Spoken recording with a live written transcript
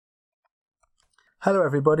Hello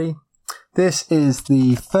everybody. This is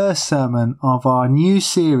the first sermon of our new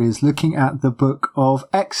series looking at the book of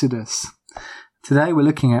Exodus. Today we're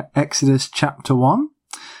looking at Exodus chapter 1,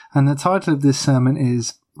 and the title of this sermon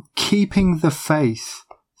is Keeping the Faith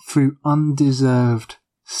Through Undeserved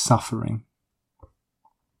Suffering.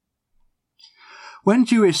 When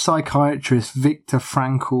Jewish psychiatrist Viktor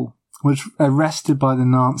Frankl was arrested by the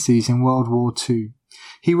Nazis in World War II,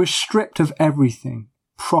 he was stripped of everything: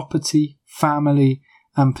 property, family,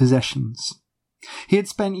 and possessions. He had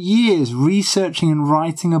spent years researching and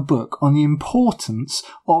writing a book on the importance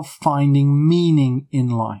of finding meaning in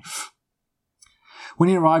life. When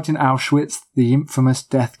he arrived in Auschwitz, the infamous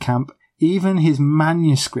death camp, even his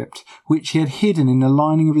manuscript, which he had hidden in the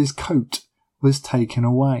lining of his coat, was taken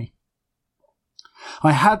away.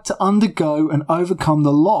 I had to undergo and overcome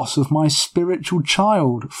the loss of my spiritual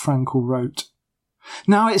child, Frankl wrote.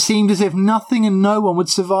 Now it seemed as if nothing and no one would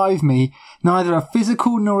survive me, neither a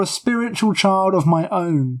physical nor a spiritual child of my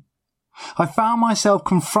own. I found myself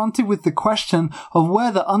confronted with the question of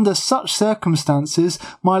whether, under such circumstances,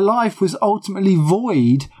 my life was ultimately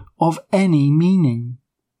void of any meaning.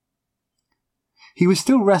 He was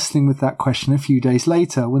still wrestling with that question a few days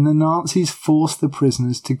later when the Nazis forced the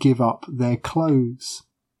prisoners to give up their clothes.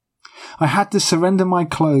 I had to surrender my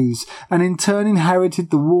clothes and in turn inherited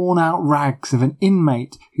the worn-out rags of an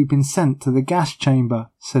inmate who'd been sent to the gas chamber,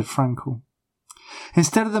 said Frankl.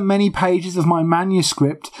 Instead of the many pages of my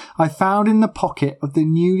manuscript, I found in the pocket of the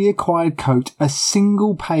newly acquired coat a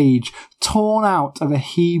single page torn out of a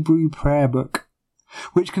Hebrew prayer book,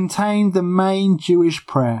 which contained the main Jewish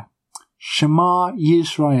prayer, Shema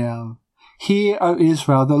Yisrael. Hear, O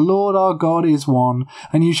Israel, the Lord our God is one,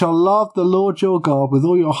 and you shall love the Lord your God with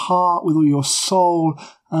all your heart, with all your soul,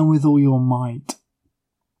 and with all your might.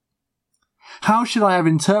 How should I have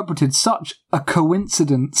interpreted such a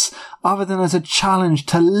coincidence other than as a challenge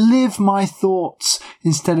to live my thoughts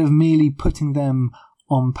instead of merely putting them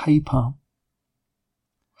on paper?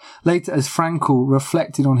 Later, as Frankl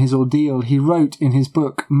reflected on his ordeal, he wrote in his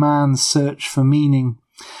book, Man's Search for Meaning,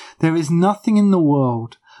 "There is nothing in the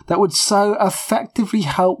world that would so effectively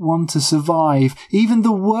help one to survive even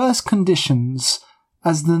the worst conditions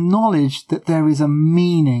as the knowledge that there is a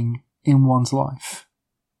meaning in one's life.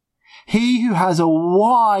 He who has a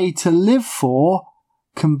why to live for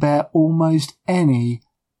can bear almost any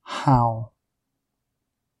how."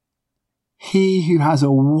 He who has a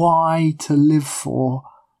why to live for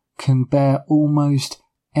can bear almost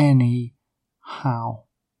any how.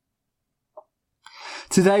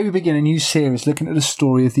 Today we begin a new series looking at the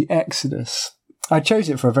story of the Exodus. I chose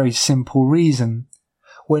it for a very simple reason.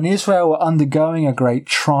 When Israel were undergoing a great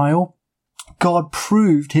trial, God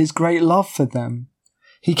proved his great love for them.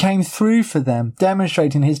 He came through for them,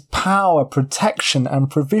 demonstrating his power, protection,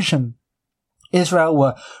 and provision. Israel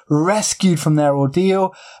were rescued from their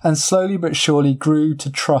ordeal and slowly but surely grew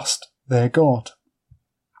to trust their God.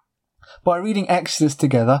 By reading Exodus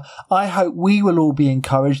together, I hope we will all be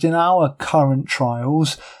encouraged in our current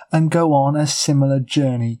trials and go on a similar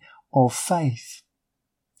journey of faith.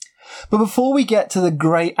 But before we get to the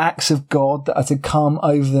great acts of God that are to come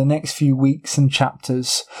over the next few weeks and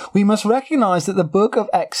chapters, we must recognise that the book of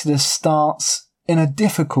Exodus starts in a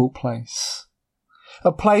difficult place.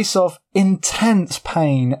 A place of intense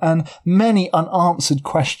pain and many unanswered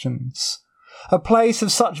questions. A place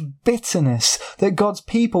of such bitterness that God's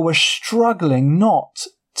people were struggling not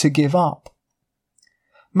to give up.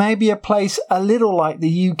 Maybe a place a little like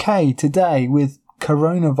the UK today, with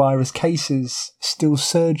coronavirus cases still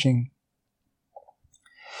surging.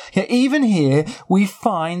 Yet even here we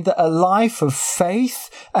find that a life of faith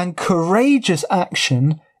and courageous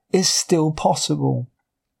action is still possible.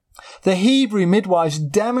 The Hebrew midwives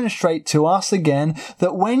demonstrate to us again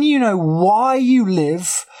that when you know why you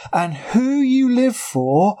live and who you live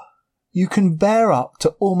for, you can bear up to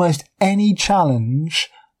almost any challenge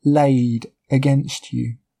laid against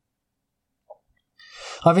you.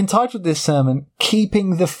 I've entitled this sermon,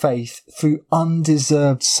 Keeping the Faith Through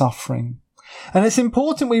Undeserved Suffering. And it's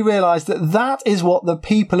important we realise that that is what the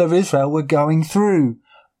people of Israel were going through.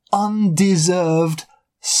 Undeserved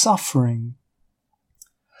suffering.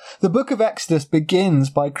 The book of Exodus begins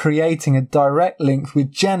by creating a direct link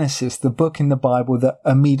with Genesis, the book in the Bible that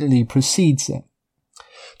immediately precedes it.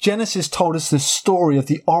 Genesis told us the story of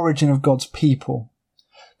the origin of God's people.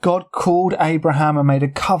 God called Abraham and made a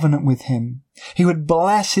covenant with him. He would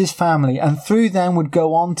bless his family and through them would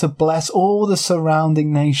go on to bless all the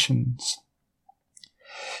surrounding nations.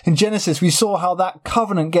 In Genesis, we saw how that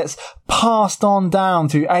covenant gets passed on down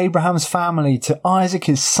through Abraham's family to Isaac,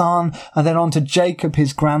 his son, and then on to Jacob,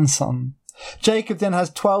 his grandson. Jacob then has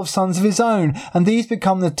 12 sons of his own, and these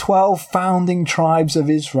become the 12 founding tribes of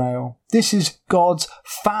Israel. This is God's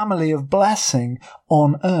family of blessing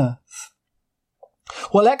on earth.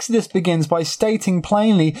 Well, Exodus begins by stating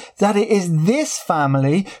plainly that it is this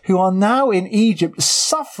family who are now in Egypt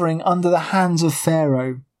suffering under the hands of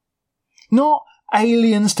Pharaoh. Not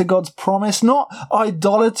aliens to God's promise, not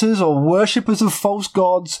idolaters or worshippers of false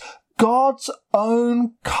gods. God's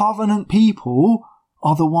own covenant people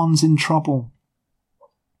are the ones in trouble.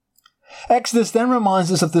 Exodus then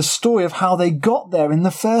reminds us of the story of how they got there in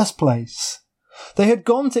the first place. They had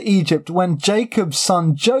gone to Egypt when Jacob's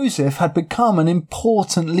son Joseph had become an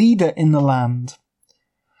important leader in the land.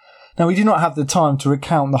 Now, we do not have the time to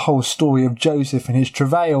recount the whole story of Joseph and his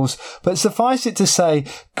travails, but suffice it to say,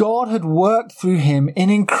 God had worked through him in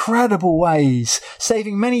incredible ways,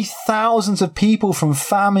 saving many thousands of people from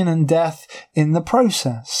famine and death in the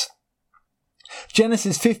process.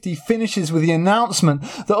 Genesis 50 finishes with the announcement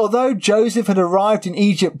that although Joseph had arrived in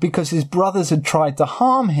Egypt because his brothers had tried to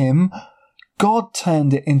harm him, God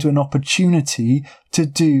turned it into an opportunity to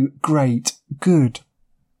do great good.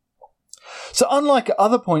 So unlike at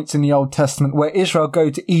other points in the Old Testament where Israel go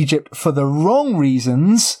to Egypt for the wrong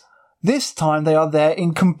reasons, this time they are there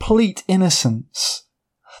in complete innocence.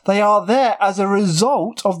 They are there as a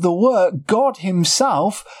result of the work God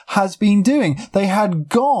himself has been doing. They had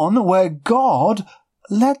gone where God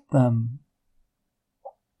led them.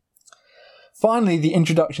 Finally, the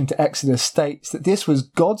introduction to Exodus states that this was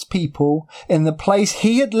God's people in the place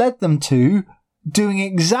he had led them to, doing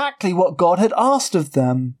exactly what God had asked of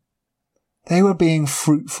them. They were being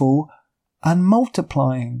fruitful and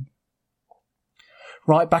multiplying.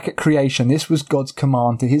 Right back at creation, this was God's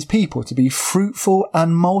command to his people, to be fruitful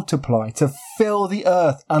and multiply, to fill the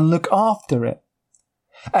earth and look after it.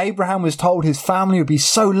 Abraham was told his family would be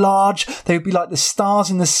so large, they would be like the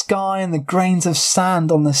stars in the sky and the grains of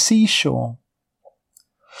sand on the seashore.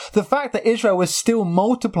 The fact that Israel was still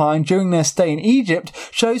multiplying during their stay in Egypt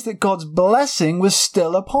shows that God's blessing was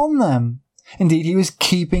still upon them. Indeed, he was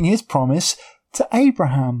keeping his promise to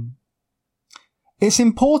Abraham. It's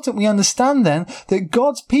important we understand then that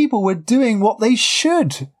God's people were doing what they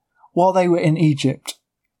should while they were in Egypt,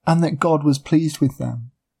 and that God was pleased with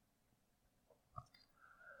them.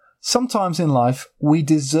 Sometimes in life, we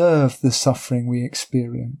deserve the suffering we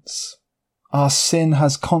experience. Our sin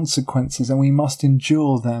has consequences and we must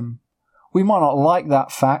endure them. We might not like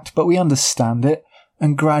that fact, but we understand it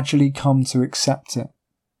and gradually come to accept it.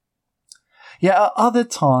 Yet at other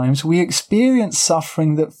times, we experience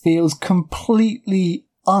suffering that feels completely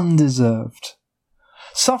undeserved.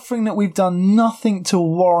 Suffering that we've done nothing to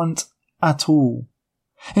warrant at all.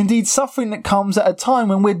 Indeed, suffering that comes at a time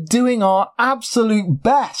when we're doing our absolute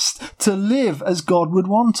best to live as God would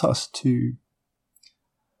want us to.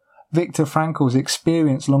 Viktor Frankl's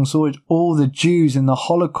experience alongside all the Jews in the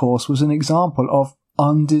Holocaust was an example of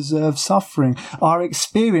undeserved suffering. Our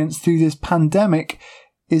experience through this pandemic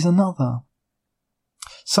is another.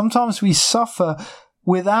 Sometimes we suffer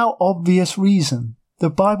without obvious reason. The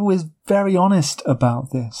Bible is very honest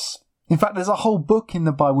about this. In fact, there's a whole book in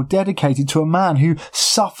the Bible dedicated to a man who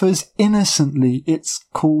suffers innocently. It's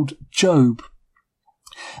called Job.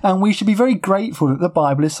 And we should be very grateful that the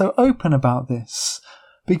Bible is so open about this.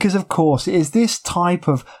 Because, of course, it is this type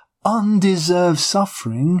of undeserved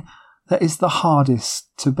suffering that is the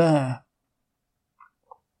hardest to bear.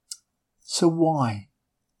 So why?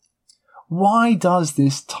 Why does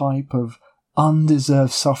this type of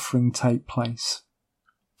undeserved suffering take place?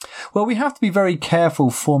 Well, we have to be very careful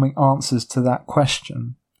forming answers to that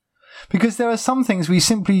question, because there are some things we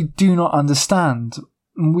simply do not understand,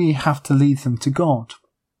 and we have to leave them to God.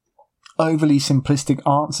 Overly simplistic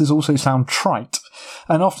answers also sound trite,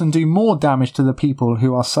 and often do more damage to the people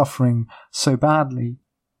who are suffering so badly.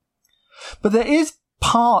 But there is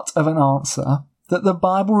part of an answer that the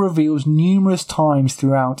Bible reveals numerous times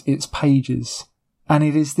throughout its pages, and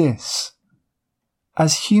it is this.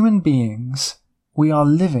 As human beings, we are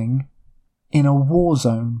living in a war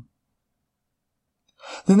zone.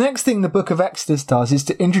 The next thing the book of Exodus does is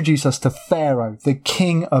to introduce us to Pharaoh, the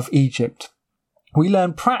king of Egypt. We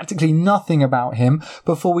learn practically nothing about him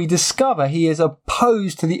before we discover he is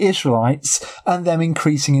opposed to the Israelites and them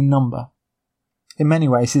increasing in number. In many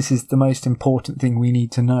ways, this is the most important thing we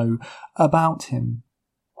need to know about him.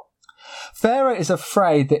 Pharaoh is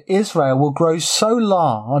afraid that Israel will grow so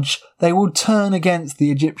large they will turn against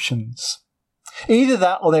the Egyptians. Either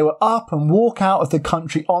that or they will up and walk out of the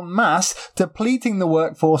country en masse, depleting the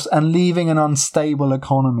workforce and leaving an unstable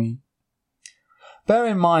economy. Bear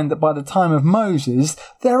in mind that by the time of Moses,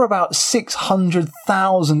 there are about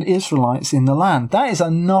 600,000 Israelites in the land. That is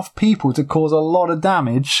enough people to cause a lot of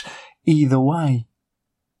damage either way.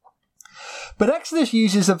 But Exodus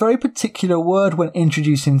uses a very particular word when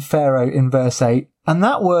introducing Pharaoh in verse 8, and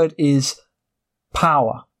that word is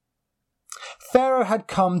power. Pharaoh had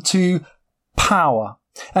come to power,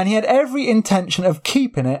 and he had every intention of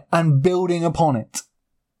keeping it and building upon it.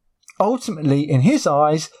 Ultimately, in his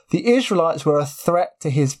eyes, the Israelites were a threat to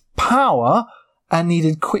his power and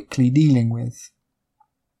needed quickly dealing with.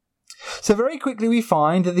 So very quickly we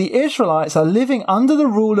find that the Israelites are living under the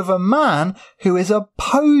rule of a man who is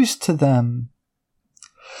opposed to them.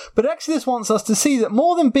 But Exodus wants us to see that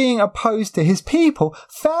more than being opposed to his people,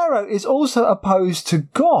 Pharaoh is also opposed to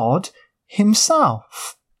God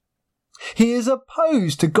himself. He is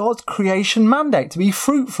opposed to God's creation mandate to be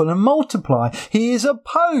fruitful and multiply. He is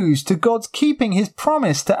opposed to God's keeping his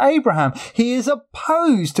promise to Abraham. He is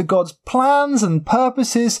opposed to God's plans and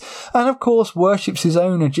purposes, and of course worships his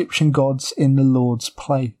own Egyptian gods in the Lord's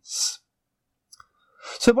place.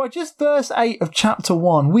 So by just verse 8 of chapter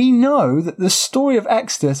 1, we know that the story of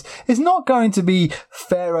Exodus is not going to be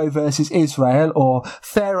Pharaoh versus Israel or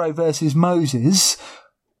Pharaoh versus Moses,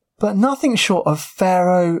 but nothing short of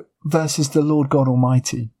Pharaoh versus the Lord God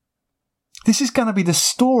Almighty. This is going to be the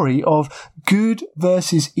story of good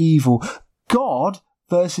versus evil, God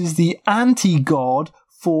versus the anti-God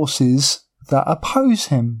forces that oppose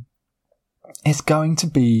him. It's going to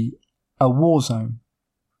be a war zone.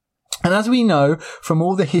 And as we know from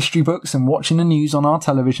all the history books and watching the news on our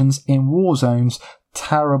televisions, in war zones,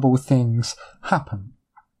 terrible things happen.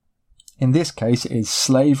 In this case, it is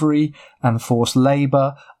slavery and forced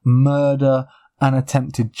labour, murder and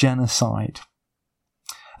attempted genocide.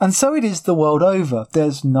 And so it is the world over.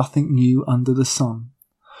 There's nothing new under the sun.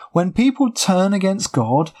 When people turn against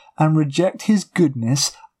God and reject his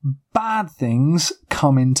goodness, bad things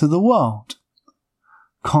come into the world.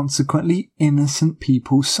 Consequently, innocent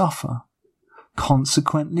people suffer.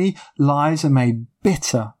 Consequently, lives are made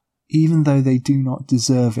bitter, even though they do not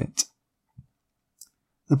deserve it.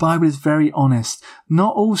 The Bible is very honest.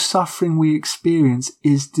 Not all suffering we experience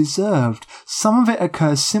is deserved. Some of it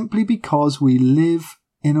occurs simply because we live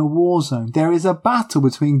in a war zone. There is a battle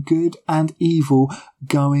between good and evil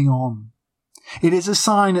going on. It is a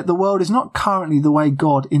sign that the world is not currently the way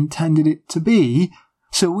God intended it to be,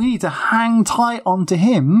 so we need to hang tight onto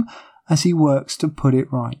him as he works to put it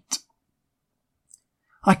right.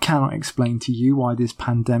 I cannot explain to you why this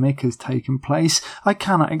pandemic has taken place. I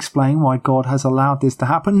cannot explain why God has allowed this to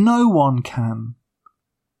happen. No one can.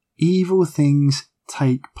 Evil things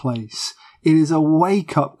take place. It is a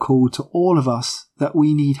wake-up call to all of us that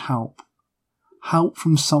we need help. Help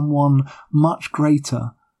from someone much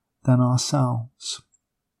greater than ourselves.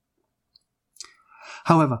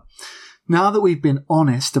 However, now that we've been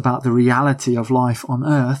honest about the reality of life on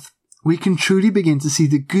earth, we can truly begin to see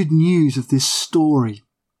the good news of this story.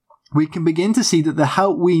 We can begin to see that the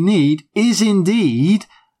help we need is indeed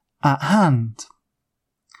at hand.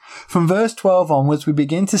 From verse 12 onwards, we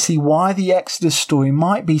begin to see why the Exodus story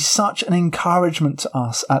might be such an encouragement to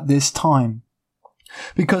us at this time.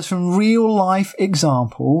 Because from real life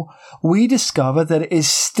example, we discover that it is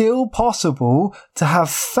still possible to have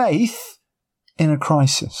faith in a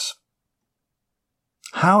crisis.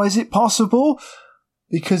 How is it possible?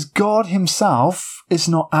 Because God himself is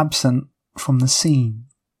not absent from the scene.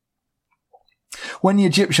 When the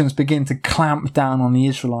Egyptians begin to clamp down on the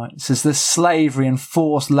Israelites, as the slavery and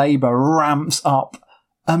forced labour ramps up,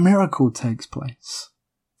 a miracle takes place.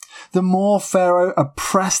 The more Pharaoh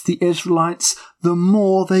oppressed the Israelites, the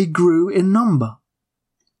more they grew in number.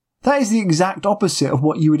 That is the exact opposite of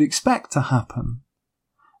what you would expect to happen.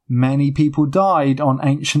 Many people died on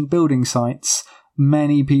ancient building sites.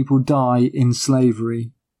 Many people die in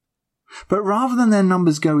slavery. But rather than their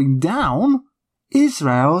numbers going down,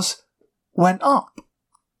 Israel's went up.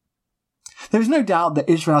 There is no doubt that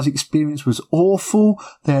Israel's experience was awful.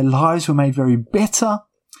 Their lives were made very bitter.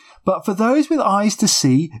 But for those with eyes to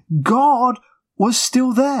see, God was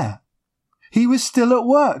still there. He was still at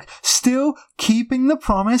work, still keeping the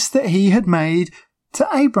promise that he had made to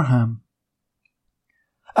Abraham.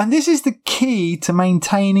 And this is the key to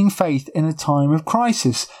maintaining faith in a time of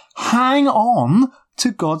crisis. Hang on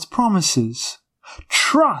to God's promises.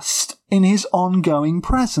 Trust in his ongoing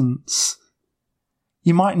presence.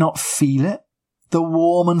 You might not feel it. The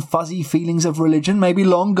warm and fuzzy feelings of religion may be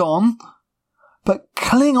long gone. But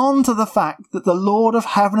cling on to the fact that the Lord of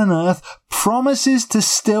heaven and earth promises to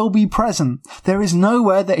still be present. There is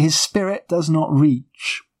nowhere that his spirit does not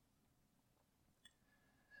reach.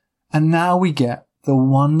 And now we get the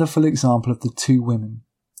wonderful example of the two women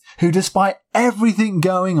who, despite everything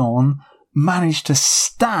going on, managed to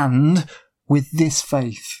stand with this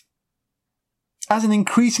faith. As an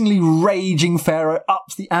increasingly raging Pharaoh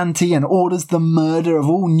ups the ante and orders the murder of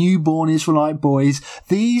all newborn Israelite boys,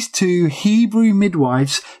 these two Hebrew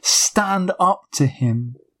midwives stand up to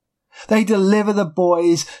him. They deliver the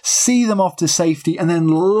boys, see them off to safety, and then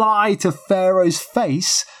lie to Pharaoh's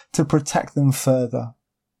face to protect them further.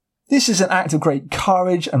 This is an act of great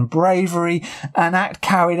courage and bravery, an act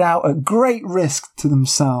carried out at great risk to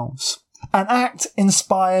themselves, an act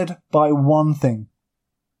inspired by one thing.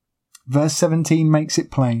 Verse 17 makes it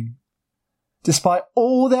plain. Despite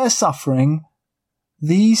all their suffering,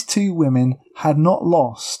 these two women had not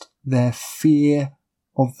lost their fear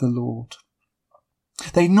of the Lord.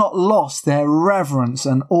 They'd not lost their reverence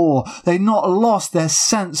and awe. They'd not lost their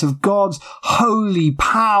sense of God's holy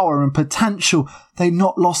power and potential. They'd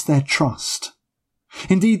not lost their trust.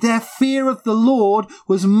 Indeed, their fear of the Lord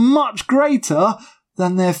was much greater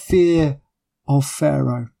than their fear of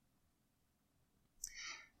Pharaoh.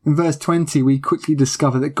 In verse 20, we quickly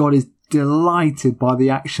discover that God is delighted by the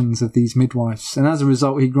actions of these midwives, and as a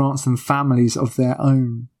result, he grants them families of their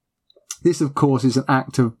own. This, of course, is an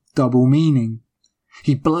act of double meaning.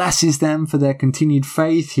 He blesses them for their continued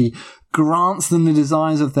faith. He grants them the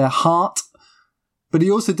desires of their heart. But he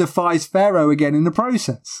also defies Pharaoh again in the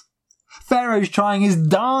process. Pharaoh's trying his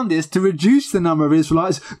darndest to reduce the number of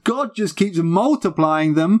Israelites. God just keeps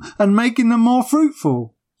multiplying them and making them more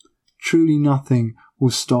fruitful. Truly nothing will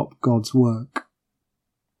stop God's work.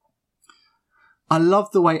 I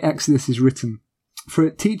love the way Exodus is written, for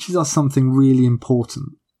it teaches us something really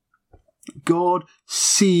important. God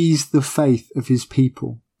sees the faith of his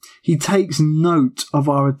people. He takes note of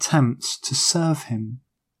our attempts to serve him.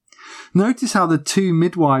 Notice how the two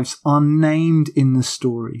midwives are named in the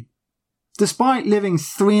story. Despite living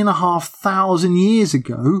 3,500 years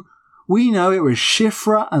ago, we know it was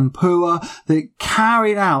Shiphrah and Puah that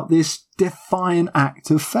carried out this defiant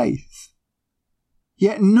act of faith.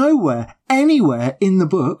 Yet nowhere, anywhere in the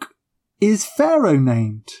book is Pharaoh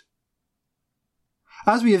named.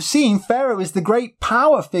 As we have seen, Pharaoh is the great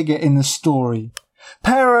power figure in the story.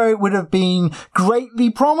 Pharaoh would have been greatly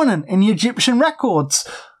prominent in the Egyptian records,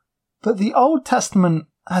 but the Old Testament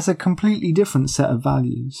has a completely different set of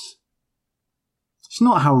values. It's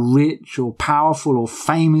not how rich or powerful or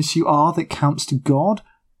famous you are that counts to God.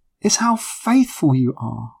 It's how faithful you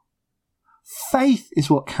are. Faith is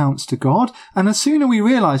what counts to God, and the sooner we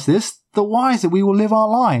realise this, the wiser we will live our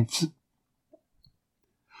lives.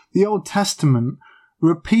 The Old Testament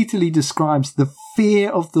repeatedly describes the fear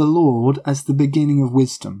of the Lord as the beginning of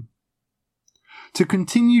wisdom. To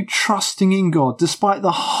continue trusting in God despite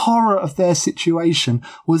the horror of their situation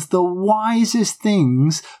was the wisest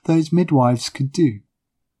things those midwives could do.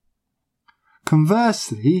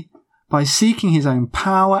 Conversely, by seeking his own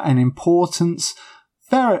power and importance,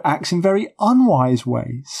 Pharaoh acts in very unwise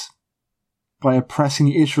ways. By oppressing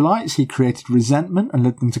the Israelites, he created resentment and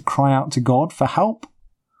led them to cry out to God for help.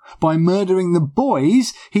 By murdering the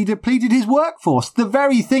boys, he depleted his workforce, the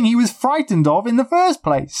very thing he was frightened of in the first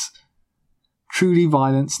place. Truly,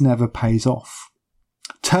 violence never pays off.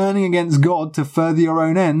 Turning against God to further your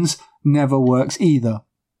own ends never works either.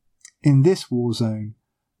 In this war zone,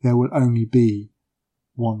 there will only be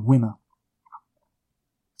one winner.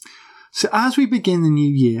 So as we begin the new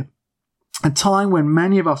year, a time when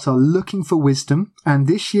many of us are looking for wisdom, and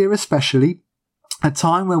this year especially, a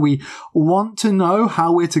time where we want to know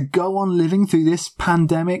how we're to go on living through this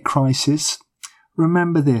pandemic crisis,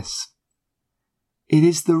 remember this. It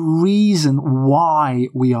is the reason why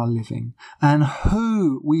we are living and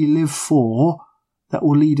who we live for that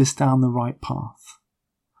will lead us down the right path.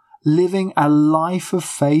 Living a life of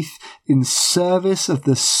faith in service of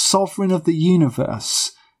the sovereign of the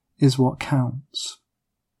universe is what counts.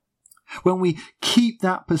 When we keep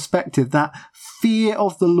that perspective, that fear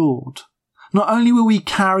of the Lord, not only will we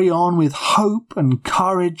carry on with hope and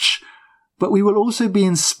courage, but we will also be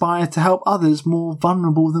inspired to help others more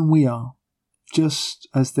vulnerable than we are, just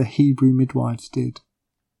as the Hebrew midwives did.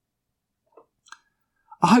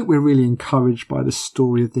 I hope we're really encouraged by the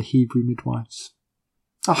story of the Hebrew midwives.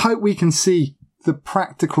 I hope we can see the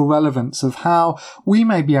practical relevance of how we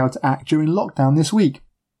may be able to act during lockdown this week,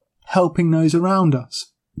 helping those around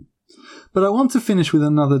us. But I want to finish with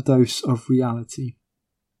another dose of reality.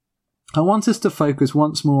 I want us to focus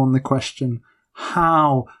once more on the question,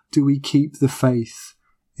 how do we keep the faith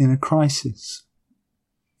in a crisis?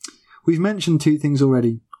 We've mentioned two things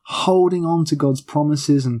already, holding on to God's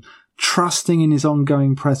promises and trusting in his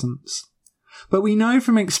ongoing presence. But we know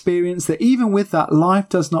from experience that even with that, life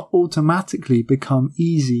does not automatically become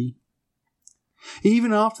easy.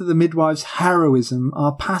 Even after the midwife's heroism,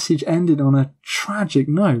 our passage ended on a tragic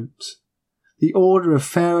note. The order of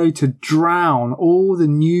Pharaoh to drown all the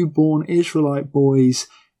newborn Israelite boys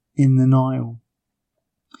in the Nile.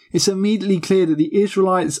 It's immediately clear that the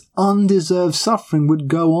Israelites' undeserved suffering would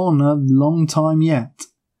go on a long time yet.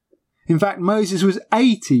 In fact, Moses was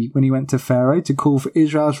 80 when he went to Pharaoh to call for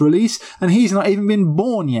Israel's release, and he's not even been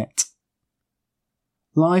born yet.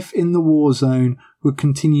 Life in the war zone would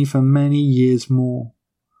continue for many years more.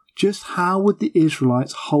 Just how would the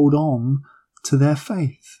Israelites hold on to their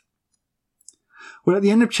faith? Well, at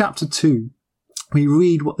the end of chapter 2, we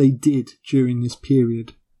read what they did during this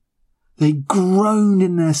period. They groaned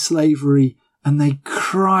in their slavery and they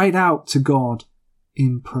cried out to God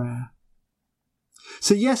in prayer.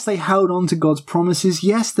 So yes, they held on to God's promises.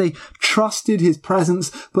 Yes, they trusted his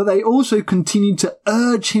presence, but they also continued to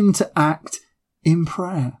urge him to act in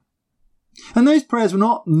prayer. And those prayers were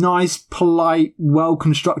not nice, polite,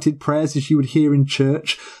 well-constructed prayers as you would hear in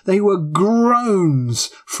church. They were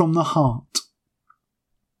groans from the heart.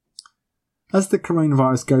 As the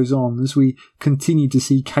coronavirus goes on, as we continue to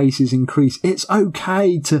see cases increase, it's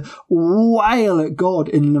okay to wail at God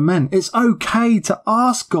in lament. It's okay to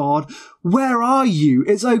ask God, where are you?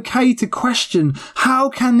 It's okay to question, how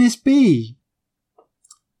can this be?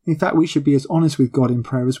 In fact, we should be as honest with God in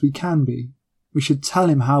prayer as we can be. We should tell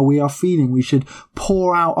him how we are feeling. We should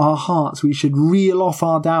pour out our hearts. We should reel off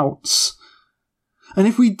our doubts. And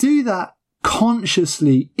if we do that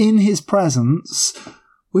consciously in his presence,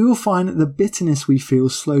 we will find that the bitterness we feel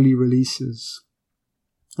slowly releases.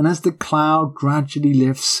 And as the cloud gradually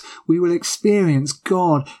lifts, we will experience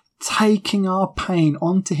God taking our pain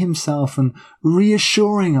onto himself and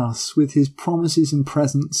reassuring us with his promises and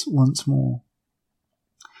presence once more.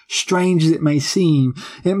 Strange as it may seem,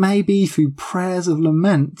 it may be through prayers of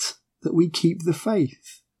lament that we keep the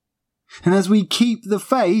faith. And as we keep the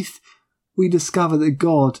faith, we discover that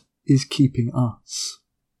God is keeping us.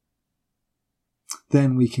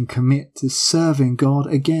 Then we can commit to serving God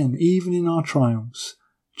again, even in our trials,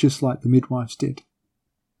 just like the midwives did.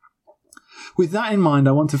 With that in mind,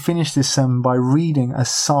 I want to finish this sermon by reading a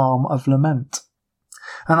psalm of lament.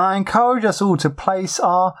 And I encourage us all to place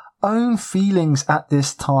our own feelings at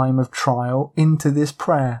this time of trial into this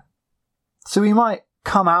prayer, so we might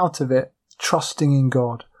come out of it trusting in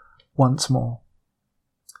God once more.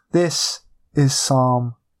 This is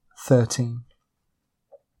Psalm 13.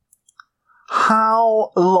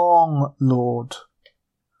 How long, Lord?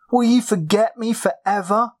 Will you forget me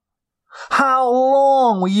forever? How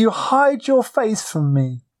long will you hide your face from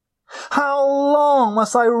me? How long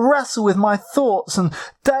must I wrestle with my thoughts and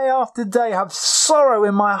day after day have sorrow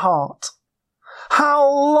in my heart? How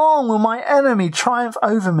long will my enemy triumph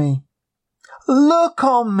over me? Look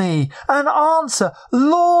on me and answer,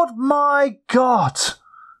 Lord my God.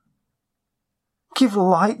 Give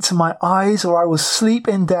light to my eyes, or I will sleep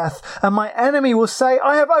in death, and my enemy will say,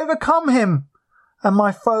 I have overcome him, and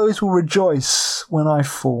my foes will rejoice when I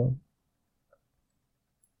fall.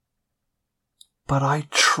 But I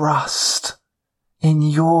trust in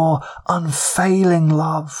your unfailing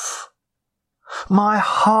love. My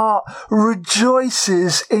heart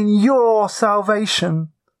rejoices in your salvation.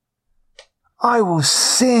 I will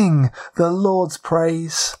sing the Lord's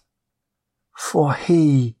praise, for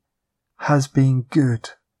he has been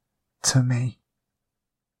good to me.